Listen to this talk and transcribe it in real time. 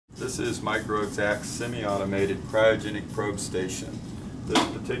This is MicroXact's semi-automated cryogenic probe station. This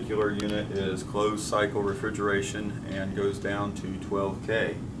particular unit is closed cycle refrigeration and goes down to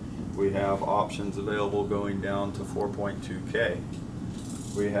 12K. We have options available going down to 4.2K.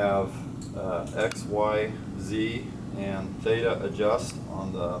 We have X, Y, Z, and theta adjust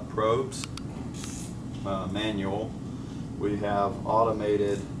on the probes manual. We have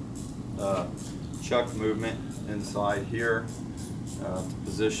automated chuck movement inside here to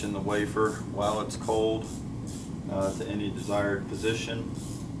position the wafer while it's cold to any desired position.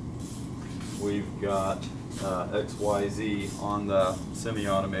 We've got XYZ on the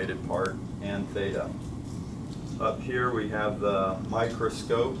semi-automated part and theta. Up here we have the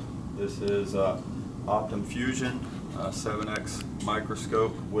microscope. This is Optum Fusion 7X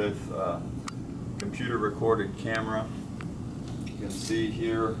microscope with computer recorded camera. You can see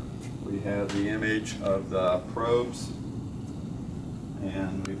here we have the image of the probes,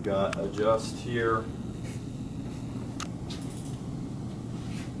 and we've got adjust here.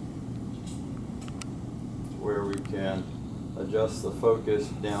 Where we can adjust the focus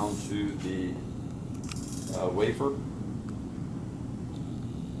down to the wafer.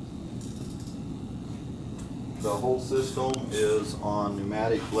 The whole system is on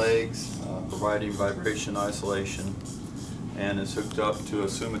pneumatic legs, providing vibration isolation, and is hooked up to a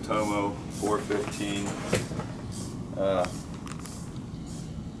Sumitomo 415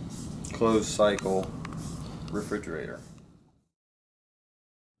 closed cycle refrigerator.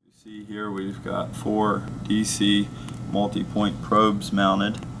 You see here we've got 4 DC multi-point probes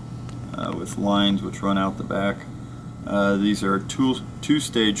mounted with lines which run out the back. These are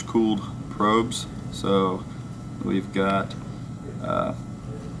two-stage cooled probes, so we've got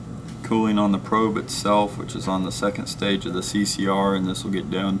cooling on the probe itself, which is on the second stage of the CCR, and this will get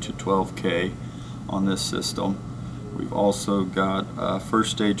down to 12K on this system. We've also got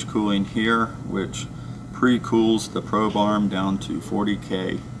first stage cooling here, which pre-cools the probe arm down to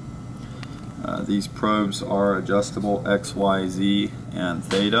 40K. These probes are adjustable X, Y, Z, and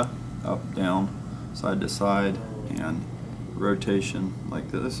theta, up, down, side to side, and rotation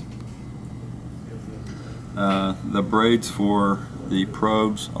like this. The braids for the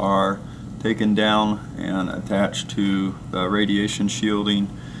probes are taken down and attached to the radiation shielding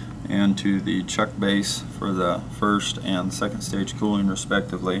and to the chuck base for the first and second stage cooling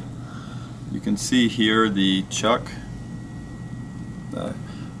respectively. You can see here the chuck, the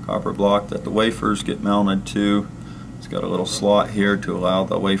copper block that the wafers get mounted to. It's got a little slot here to allow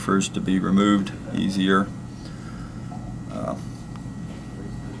the wafers to be removed easier.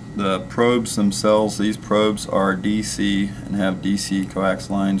 The probes themselves, these probes are DC and have DC coax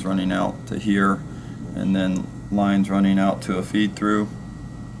lines running out to here, and then lines running out to a feed through.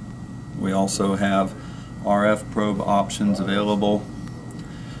 We also have RF probe options available.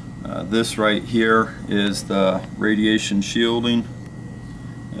 This right here is the radiation shielding.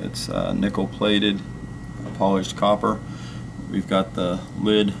 It's nickel plated, polished copper. We've got the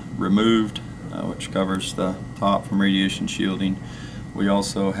lid removed, which covers the top from radiation shielding. We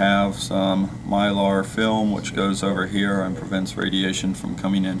also have some mylar film which goes over here and prevents radiation from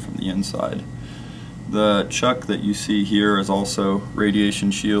coming in from the inside. The chuck that you see here is also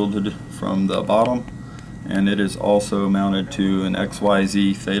radiation shielded from the bottom, and it is also mounted to an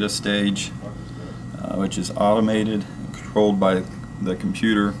XYZ theta stage, which is automated and controlled by the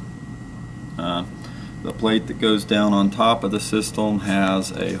computer. The plate that goes down on top of the system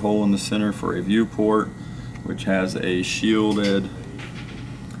has a hole in the center for a viewport, which has a shielded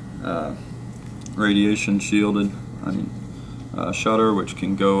radiation shielded shutter which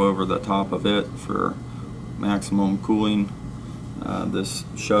can go over the top of it for maximum cooling. This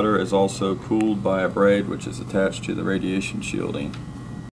shutter is also cooled by a braid which is attached to the radiation shielding.